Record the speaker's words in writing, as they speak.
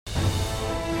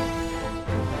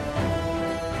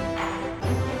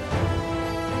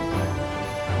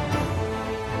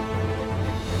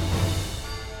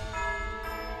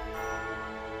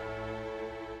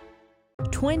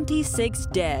26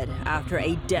 dead after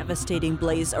a devastating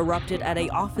blaze erupted at an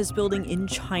office building in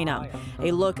China.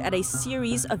 A look at a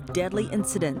series of deadly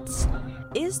incidents.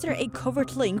 Is there a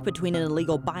covert link between an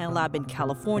illegal biolab in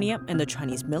California and the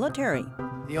Chinese military?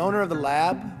 The owner of the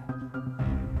lab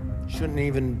shouldn't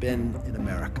even been in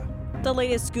America. The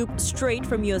latest scoop straight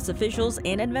from U.S. officials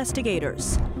and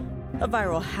investigators. A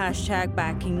viral hashtag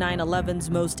backing 9/11's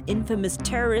most infamous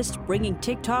terrorist, bringing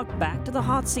TikTok back to the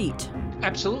hot seat.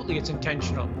 Absolutely, it's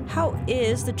intentional. How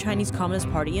is the Chinese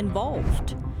Communist Party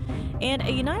involved? And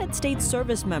a United States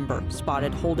service member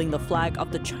spotted holding the flag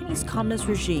of the Chinese Communist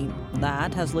regime.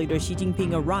 That has leader Xi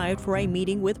Jinping arrived for a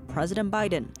meeting with President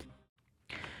Biden.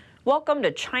 Welcome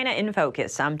to China in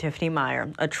Focus. I'm Tiffany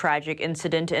Meyer. A tragic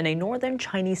incident in a northern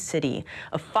Chinese city.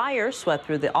 A fire swept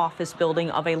through the office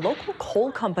building of a local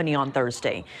coal company on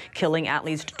Thursday, killing at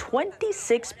least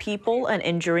 26 people and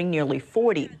injuring nearly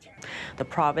 40. The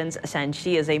province,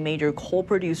 Shanxi, is a major coal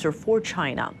producer for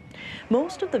China.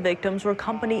 Most of the victims were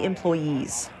company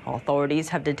employees. Authorities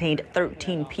have detained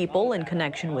 13 people in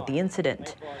connection with the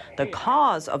incident. The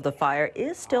cause of the fire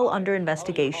is still under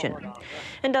investigation.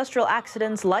 Industrial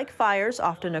accidents like fires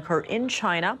often occur in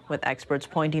China, with experts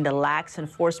pointing to lax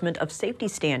enforcement of safety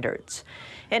standards.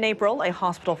 In April, a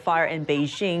hospital fire in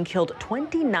Beijing killed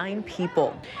 29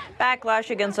 people. Backlash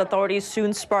against authorities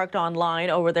soon sparked online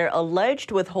over their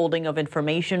alleged withholding of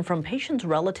information from patients'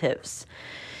 relatives.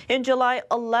 In July,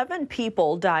 11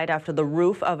 people died after the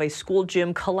roof of a school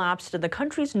gym collapsed in the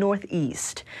country's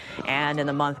northeast. And in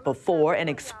the month before, an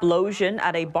explosion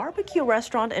at a barbecue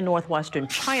restaurant in northwestern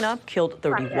China killed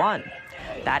 31.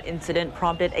 That incident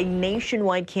prompted a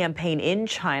nationwide campaign in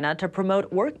China to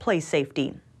promote workplace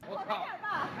safety.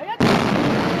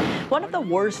 One of the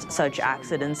worst such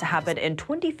accidents happened in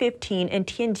 2015 in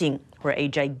Tianjin, where a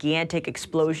gigantic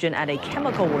explosion at a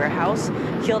chemical warehouse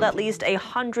killed at least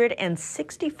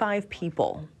 165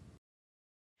 people.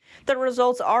 The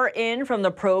results are in from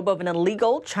the probe of an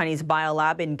illegal Chinese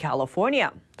biolab in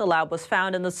California. The lab was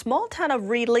found in the small town of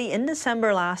Reedley in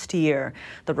December last year.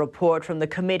 The report from the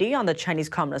Committee on the Chinese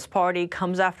Communist Party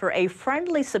comes after a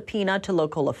friendly subpoena to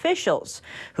local officials,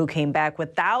 who came back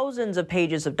with thousands of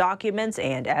pages of documents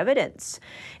and evidence,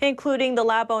 including the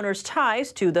lab owner's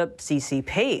ties to the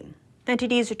CCP.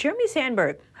 NTD's Jeremy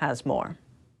Sandberg has more.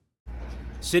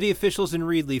 City officials in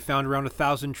Reedley found around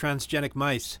 1,000 transgenic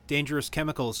mice, dangerous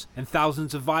chemicals, and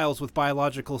thousands of vials with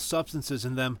biological substances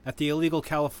in them at the illegal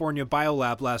California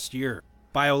biolab last year.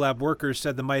 Biolab workers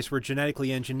said the mice were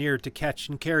genetically engineered to catch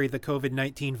and carry the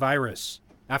COVID-19 virus.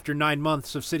 After 9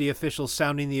 months of city officials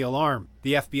sounding the alarm,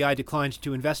 the FBI declined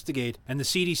to investigate and the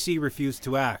CDC refused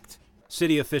to act.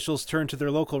 City officials turned to their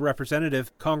local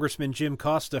representative, Congressman Jim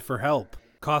Costa, for help.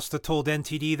 Costa told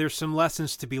NTD there's some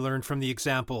lessons to be learned from the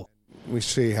example. We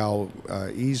see how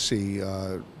easy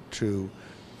to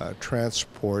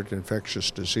transport infectious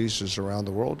diseases around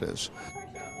the world is.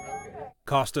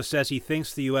 Costa says he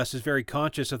thinks the U.S. is very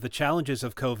conscious of the challenges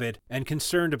of COVID and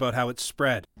concerned about how it's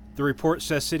spread. The report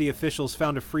says city officials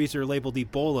found a freezer labeled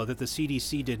Ebola that the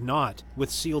CDC did not,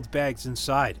 with sealed bags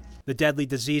inside. The deadly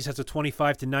disease has a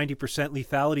 25 to 90%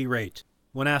 lethality rate.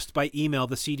 When asked by email,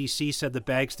 the CDC said the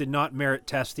bags did not merit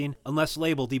testing unless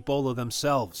labeled Ebola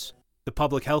themselves. The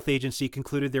Public Health Agency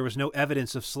concluded there was no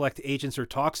evidence of select agents or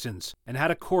toxins and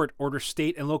had a court order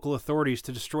state and local authorities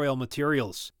to destroy all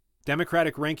materials.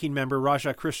 Democratic ranking member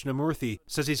Raja Krishnamurthy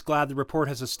says he's glad the report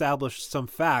has established some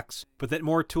facts, but that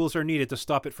more tools are needed to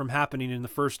stop it from happening in the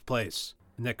first place,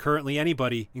 and that currently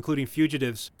anybody, including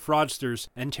fugitives, fraudsters,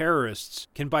 and terrorists,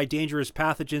 can buy dangerous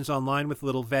pathogens online with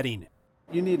little vetting.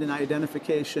 You need an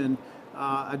identification,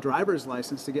 a driver's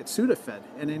license to get Sudafed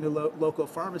in a local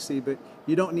pharmacy, but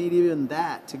you don't need even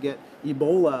that to get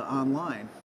Ebola online.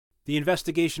 The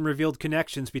investigation revealed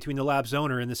connections between the lab's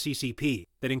owner and the CCP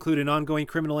that include an ongoing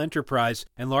criminal enterprise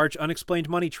and large unexplained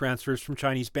money transfers from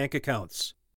Chinese bank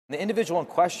accounts. The individual in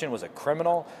question was a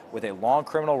criminal with a long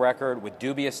criminal record with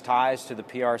dubious ties to the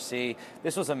PRC.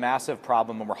 This was a massive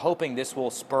problem, and we're hoping this will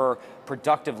spur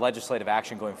productive legislative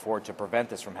action going forward to prevent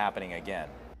this from happening again.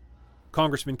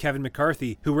 Congressman Kevin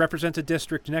McCarthy, who represents a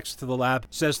district next to the lab,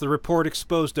 says the report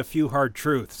exposed a few hard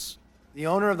truths. The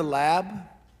owner of the lab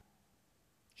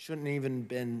shouldn't even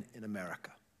been in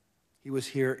America. He was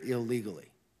here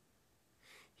illegally.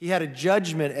 He had a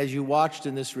judgment, as you watched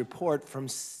in this report, from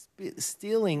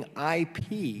stealing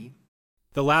IP.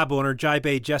 The lab owner,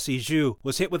 Jiabei Jesse Zhu,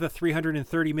 was hit with a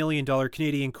 $330 million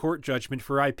Canadian court judgment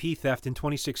for IP theft in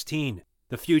 2016.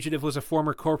 The fugitive was a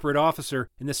former corporate officer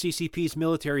in the CCP's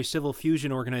military civil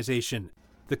fusion organization.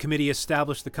 The committee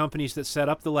established the companies that set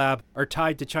up the lab are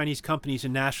tied to Chinese companies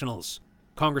and nationals.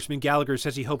 Congressman Gallagher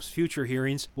says he hopes future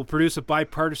hearings will produce a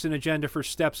bipartisan agenda for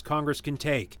steps Congress can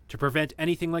take to prevent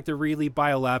anything like the Raleigh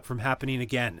Biolab from happening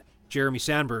again. Jeremy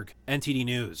Sandberg, NTD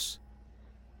News.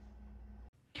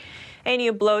 A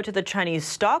new blow to the Chinese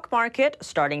stock market.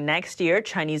 Starting next year,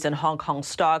 Chinese and Hong Kong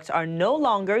stocks are no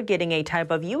longer getting a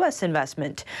type of U.S.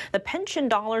 investment, the pension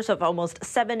dollars of almost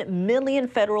 7 million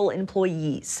federal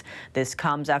employees. This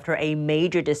comes after a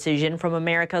major decision from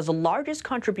America's largest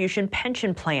contribution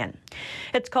pension plan.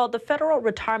 It's called the Federal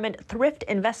Retirement Thrift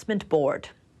Investment Board.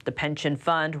 The pension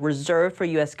fund, reserved for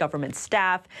U.S. government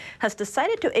staff, has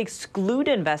decided to exclude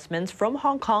investments from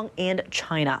Hong Kong and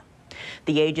China.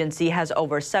 The agency has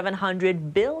over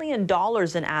 $700 billion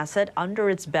in assets under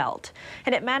its belt,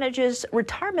 and it manages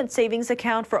retirement savings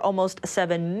account for almost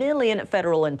 7 million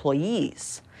federal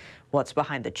employees. What's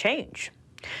behind the change?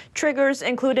 Triggers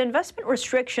include investment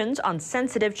restrictions on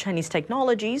sensitive Chinese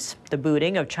technologies, the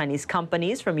booting of Chinese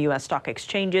companies from U.S. stock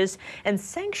exchanges, and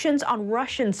sanctions on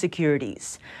Russian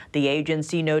securities. The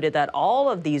agency noted that all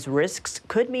of these risks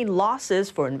could mean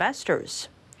losses for investors.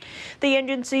 The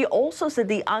agency also said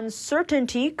the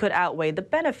uncertainty could outweigh the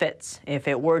benefits if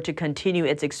it were to continue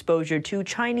its exposure to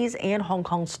Chinese and Hong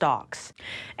Kong stocks.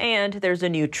 And there's a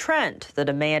new trend. The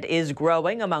demand is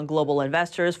growing among global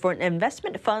investors for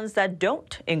investment funds that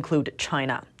don't include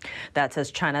China. That's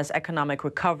as China's economic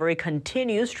recovery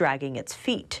continues dragging its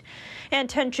feet. And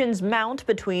tensions mount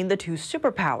between the two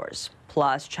superpowers.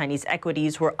 Plus, Chinese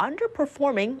equities were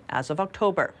underperforming as of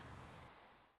October.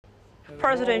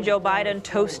 President Joe Biden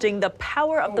toasting the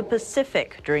power of the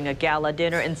Pacific during a gala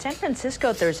dinner in San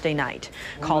Francisco Thursday night,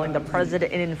 calling the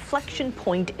president an inflection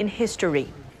point in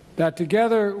history. That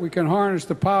together we can harness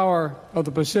the power of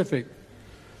the Pacific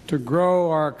to grow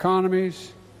our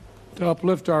economies, to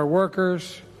uplift our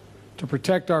workers, to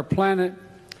protect our planet,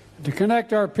 and to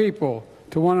connect our people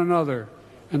to one another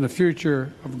and the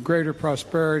future of greater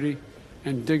prosperity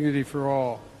and dignity for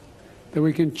all. That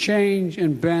we can change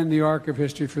and bend the arc of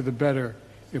history for the better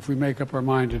if we make up our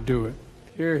mind to do it.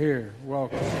 Hear, hear.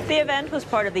 Welcome. The event was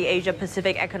part of the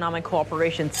Asia-Pacific Economic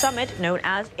Cooperation Summit, known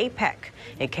as APEC.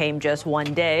 It came just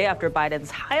one day after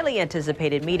Biden's highly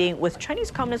anticipated meeting with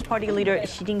Chinese Communist Party leader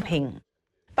Xi Jinping.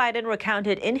 Biden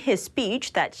recounted in his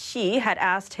speech that Xi had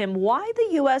asked him why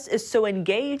the U.S. is so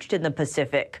engaged in the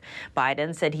Pacific.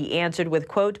 Biden said he answered with,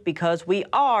 quote, "because we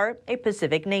are a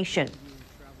Pacific nation."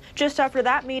 Just after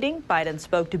that meeting, Biden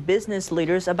spoke to business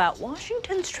leaders about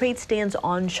Washington's trade stance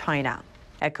on China,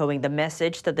 echoing the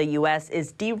message that the U.S.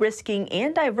 is de-risking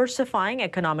and diversifying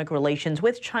economic relations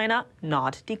with China,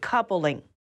 not decoupling.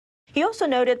 He also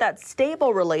noted that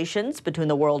stable relations between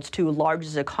the world's two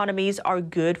largest economies are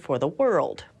good for the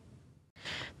world.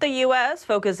 The U.S.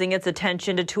 focusing its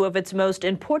attention to two of its most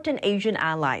important Asian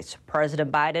allies.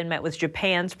 President Biden met with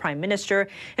Japan's Prime Minister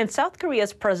and South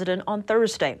Korea's president on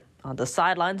Thursday, on the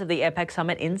sidelines of the APEC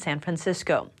summit in San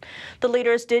Francisco. The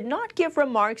leaders did not give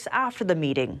remarks after the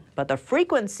meeting, but the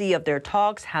frequency of their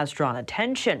talks has drawn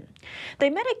attention.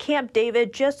 They met at Camp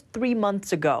David just 3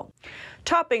 months ago.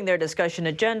 Topping their discussion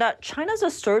agenda, China's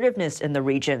assertiveness in the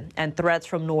region and threats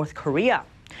from North Korea.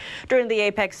 During the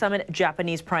APEC summit,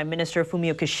 Japanese Prime Minister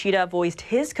Fumio Kishida voiced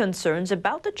his concerns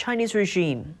about the Chinese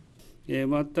regime. I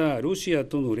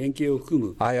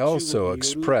also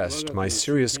expressed my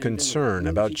serious concern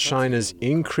about China's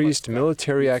increased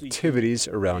military activities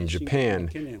around Japan,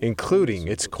 including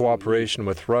its cooperation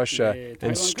with Russia,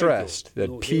 and stressed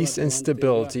that peace and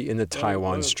stability in the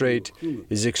Taiwan Strait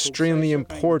is extremely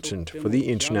important for the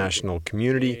international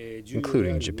community,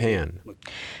 including Japan.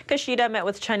 Kishida met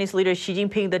with Chinese leader Xi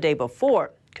Jinping the day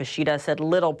before. Kishida said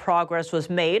little progress was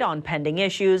made on pending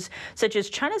issues, such as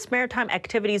China's maritime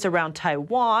activities around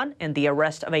Taiwan and the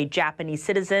arrest of a Japanese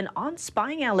citizen on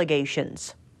spying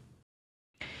allegations.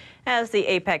 As the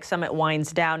APEC summit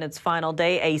winds down its final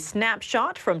day, a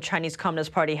snapshot from Chinese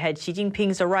Communist Party head Xi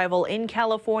Jinping's arrival in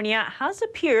California has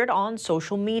appeared on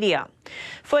social media.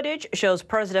 Footage shows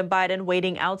President Biden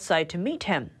waiting outside to meet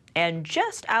him. And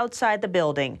just outside the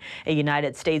building, a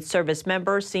United States service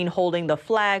member seen holding the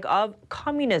flag of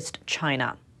Communist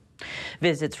China.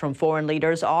 Visits from foreign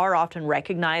leaders are often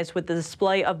recognized with the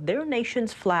display of their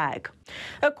nation's flag.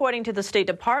 According to the State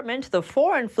Department, the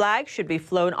foreign flag should be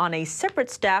flown on a separate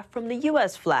staff from the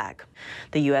U.S. flag.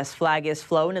 The U.S. flag is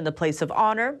flown in the place of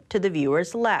honor to the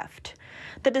viewer's left.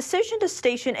 The decision to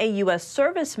station a U.S.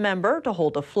 service member to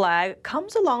hold the flag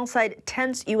comes alongside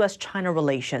tense U.S.-China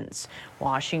relations.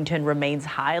 Washington remains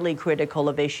highly critical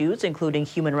of issues including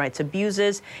human rights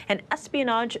abuses and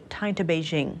espionage tied to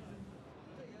Beijing.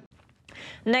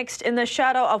 Next, in the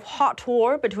shadow of hot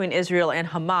war between Israel and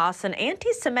Hamas, an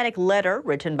anti-Semitic letter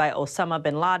written by Osama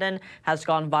bin Laden has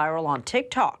gone viral on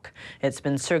TikTok. It's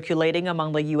been circulating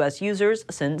among the U.S. users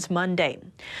since Monday.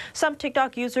 Some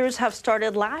TikTok users have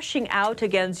started lashing out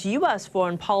against U.S.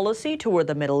 foreign policy toward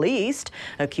the Middle East,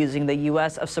 accusing the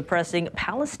U.S. of suppressing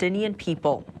Palestinian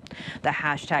people. The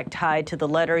hashtag tied to the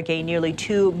letter gained nearly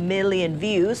 2 million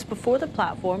views before the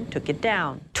platform took it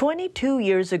down. 22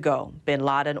 years ago, bin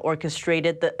Laden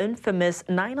orchestrated the infamous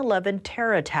 9/11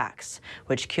 terror attacks,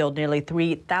 which killed nearly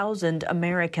 3,000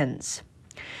 Americans.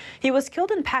 He was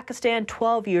killed in Pakistan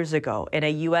 12 years ago in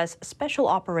a U.S. special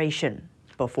operation.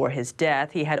 Before his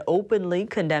death, he had openly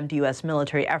condemned U.S.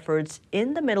 military efforts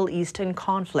in the Middle Eastern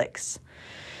conflicts.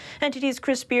 NTD's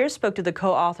Chris Spears spoke to the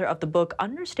co-author of the book,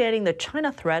 Understanding the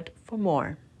China Threat, for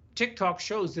more. TikTok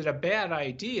shows that a bad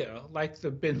idea, like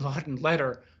the bin Laden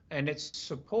letter and its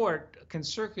support, can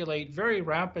circulate very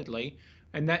rapidly.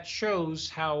 And that shows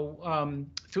how,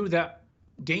 through that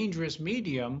dangerous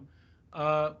medium,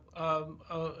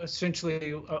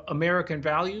 essentially American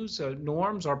values,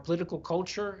 norms, our political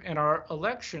culture, and our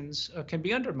elections can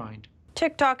be undermined.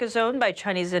 TikTok is owned by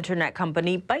Chinese internet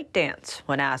company ByteDance.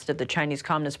 When asked if the Chinese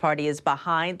Communist Party is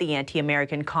behind the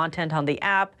anti-American content on the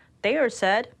app, they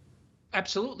said,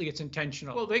 absolutely, it's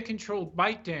intentional. Well, they control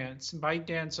ByteDance, and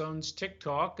ByteDance owns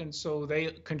TikTok, and so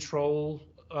they control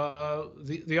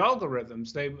the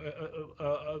algorithms. They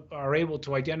are able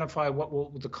to identify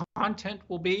what the content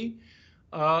will be,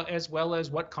 as well as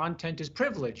what content is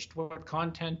privileged, what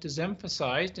content is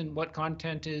emphasized, and what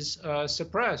content is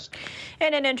suppressed.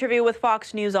 In an interview with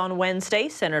Fox News on Wednesday,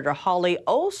 Senator Hawley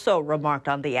also remarked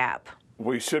on the app.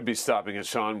 We should be stopping it,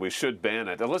 Sean. We should ban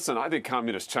it. And listen, I think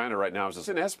Communist China right now is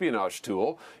an espionage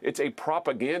tool. It's a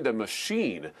propaganda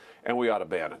machine, and we ought to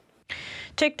ban it.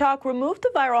 TikTok removed the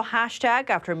viral hashtag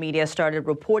after media started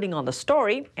reporting on the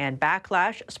story, and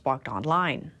backlash sparked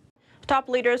online. Top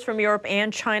leaders from Europe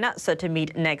and China set to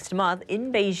meet next month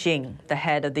in Beijing. The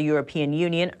head of the European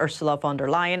Union, Ursula von der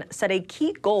Leyen, set a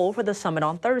key goal for the summit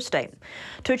on Thursday: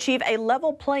 to achieve a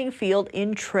level playing field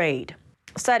in trade.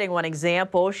 Citing one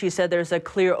example, she said there's a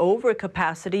clear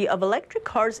overcapacity of electric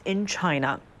cars in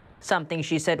China, something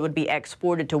she said would be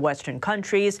exported to Western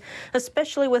countries,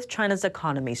 especially with China's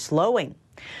economy slowing.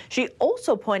 She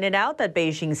also pointed out that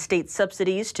Beijing's state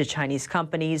subsidies to Chinese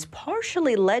companies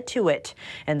partially led to it,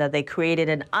 and that they created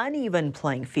an uneven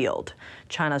playing field.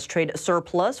 China's trade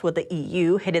surplus with the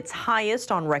EU hit its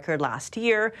highest on record last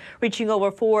year, reaching over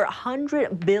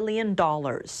 $400 billion.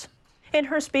 In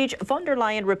her speech, von der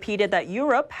Leyen repeated that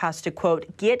Europe has to,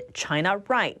 quote, get China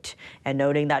right, and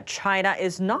noting that China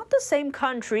is not the same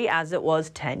country as it was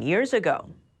 10 years ago.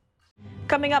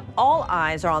 Coming up, all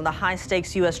eyes are on the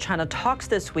high-stakes U.S.-China talks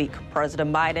this week.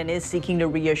 President Biden is seeking to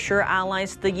reassure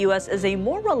allies the U.S. is a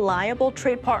more reliable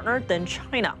trade partner than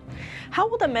China. How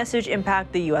will the message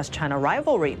impact the U.S.-China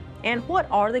rivalry? And what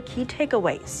are the key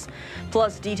takeaways?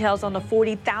 Plus, details on the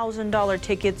 $40,000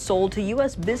 tickets sold to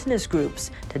U.S. business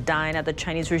groups to dine at the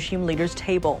Chinese regime leader's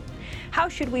table. How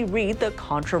should we read the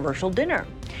controversial dinner?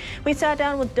 We sat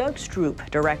down with Doug Stroop,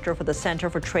 director for the Center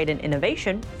for Trade and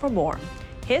Innovation, for more.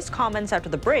 His comments after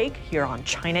the break here on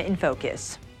China in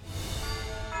Focus.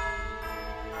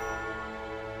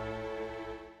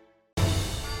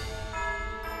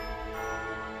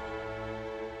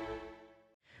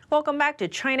 Welcome back to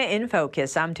China in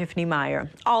Focus. I'm Tiffany Meyer.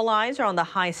 All eyes are on the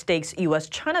high-stakes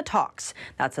U.S.-China talks.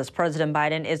 That says President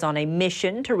Biden is on a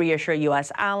mission to reassure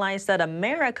U.S. allies that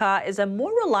America is a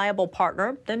more reliable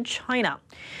partner than China.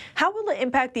 How will it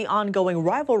impact the ongoing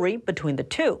rivalry between the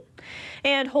two?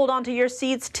 And hold on to your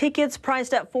seats. Tickets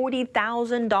priced at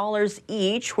 $40,000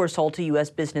 each were sold to U.S.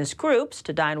 business groups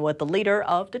to dine with the leader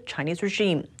of the Chinese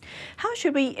regime. How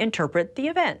should we interpret the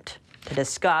event? To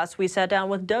discuss, we sat down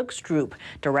with Doug Stroop,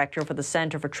 director for the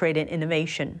Center for Trade and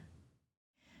Innovation.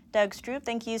 Doug Stroop,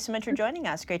 thank you so much for joining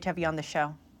us. Great to have you on the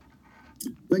show.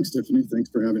 Thanks, Tiffany.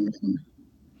 Thanks for having me on.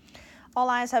 All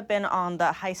eyes have been on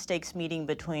the high-stakes meeting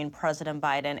between President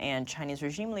Biden and Chinese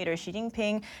regime leader Xi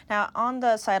Jinping. Now, on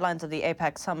the sidelines of the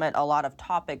APEC summit, a lot of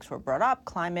topics were brought up: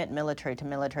 climate,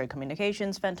 military-to-military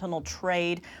communications, fentanyl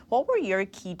trade. What were your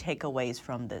key takeaways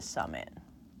from this summit?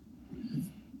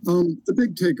 The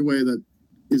big takeaway that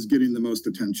is getting the most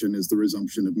attention is the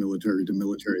resumption of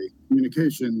military-to-military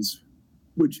communications,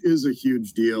 which is a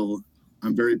huge deal.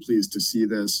 I'm very pleased to see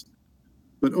this.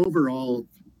 But overall,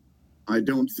 I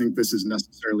don't think this is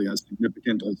necessarily as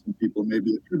significant as some people may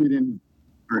be attributing,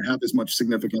 or have as much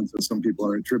significance as some people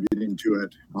are attributing to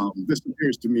it. This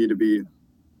appears to me to be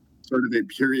sort of a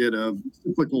period of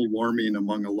cyclical warming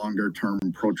among a longer-term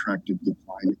protracted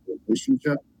decline in the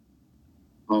relationship.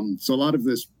 So a lot of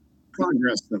this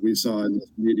progress that we saw in this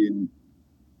meeting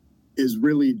is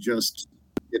really just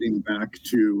getting back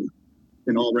to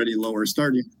an already lower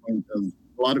starting point of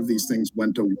a lot of these things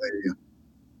went away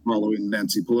following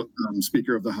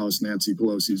Speaker of the House Nancy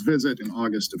Pelosi's visit in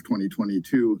August of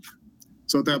 2022.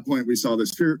 So at that point, we saw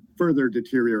this further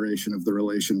deterioration of the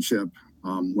relationship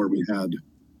where we had,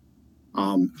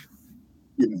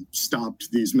 stopped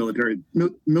these military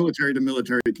to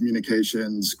military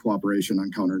communications, cooperation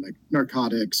on counter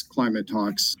narcotics, climate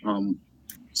talks.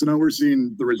 So now we're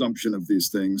seeing the resumption of these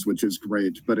things, which is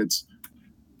great, but it's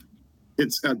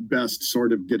at best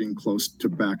sort of getting close to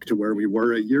back to where we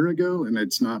were a year ago, and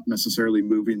it's not necessarily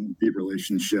moving the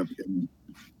relationship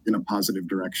in a positive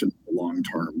direction long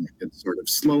term. It's sort of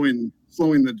slowing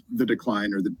the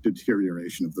decline or the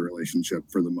deterioration of the relationship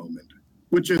for the moment,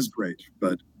 which is great,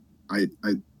 but I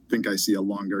think I see a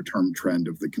longer term trend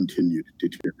of the continued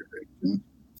deterioration.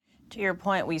 To your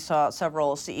point, we saw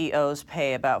several CEOs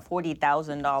pay about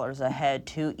 $40,000 a head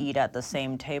to eat at the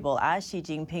same table as Xi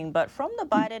Jinping. But from the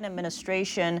Biden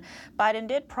administration, Biden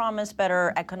did promise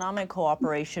better economic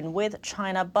cooperation with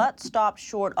China, but stopped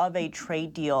short of a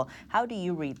trade deal. How do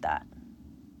you read that?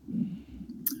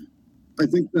 I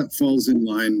think that falls in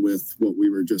line with what we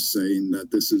were just saying,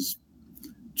 that this is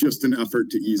just an effort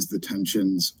to ease the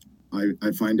tensions.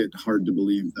 I find it hard to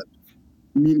believe that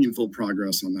meaningful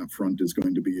progress on that front is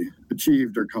going to be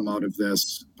achieved or come out of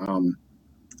this,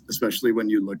 especially when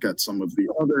you look at some of the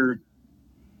other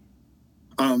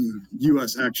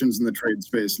U.S. actions in the trade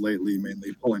space lately,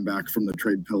 mainly pulling back from the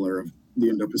trade pillar of the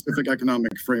Indo-Pacific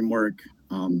Economic Framework.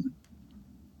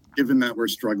 Given that we're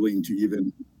struggling to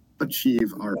even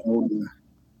achieve our own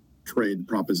trade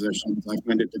propositions, I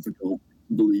find it difficult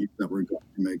to believe that we're going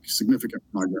to make significant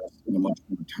progress in a much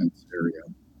more tense area.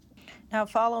 Now,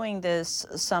 following this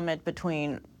summit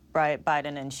between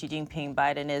Biden and Xi Jinping,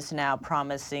 Biden is now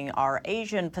promising our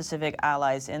Asian Pacific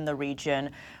allies in the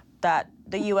region that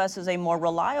the U.S. is a more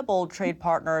reliable trade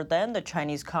partner than the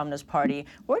Chinese Communist Party.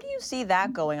 Where do you see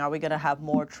that going? Are we going to have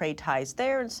more trade ties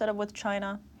there instead of with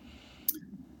China?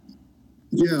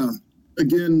 Yeah,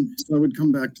 again, so I would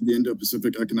come back to the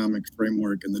Indo-Pacific Economic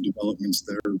Framework and the developments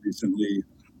there recently.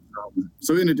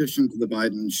 So in addition to the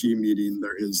Biden-Xi meeting,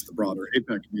 there is the broader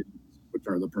APEC meeting, which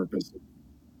are the purpose of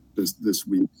this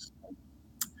week's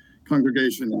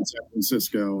congregation in San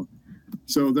Francisco.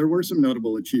 So there were some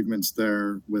notable achievements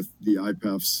there with the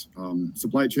IPEF's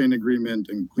supply chain agreement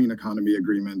and clean economy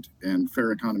agreement and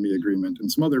fair economy agreement and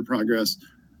some other progress.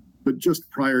 But just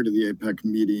prior to the APEC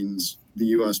meetings, the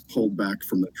U.S. pulled back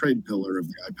from the trade pillar of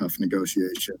the IPEF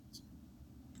negotiations,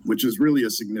 which is really a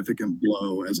significant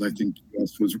blow, as I think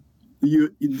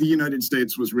the United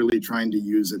States was really trying to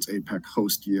use its APEC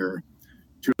host year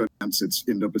to advance its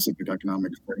Indo-Pacific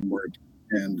Economic Framework.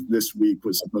 And this week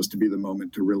was supposed to be the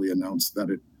moment to really announce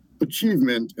that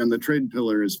achievement. And the trade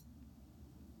pillar is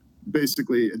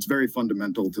basically, it's very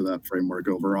fundamental to that framework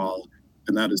overall.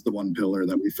 And that is the one pillar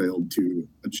that we failed to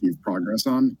achieve progress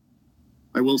on.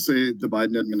 I will say the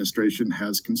Biden administration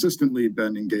has consistently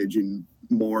been engaging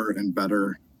more and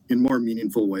better in more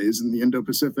meaningful ways in the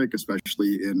Indo-Pacific,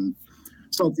 especially in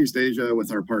Southeast Asia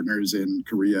with our partners in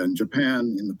Korea and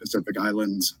Japan, in the Pacific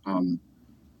Islands.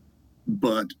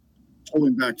 But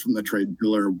pulling back from the trade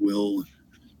pillar will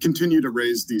continue to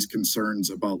raise these concerns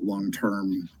about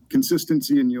long-term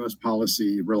consistency in U.S.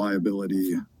 policy,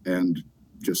 reliability, and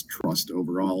just trust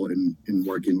overall in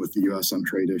working with the U.S. on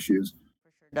trade issues.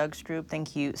 Doug Stroop,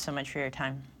 thank you so much for your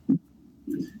time.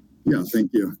 Yeah,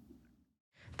 thank you.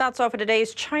 That's all for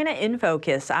today's China in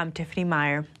Focus. I'm Tiffany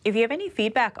Meyer. If you have any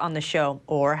feedback on the show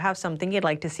or have something you'd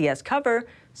like to see us cover,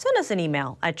 send us an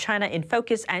email at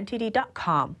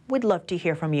chinainfocusntd.com. We'd love to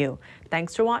hear from you.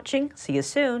 Thanks for watching. See you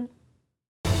soon.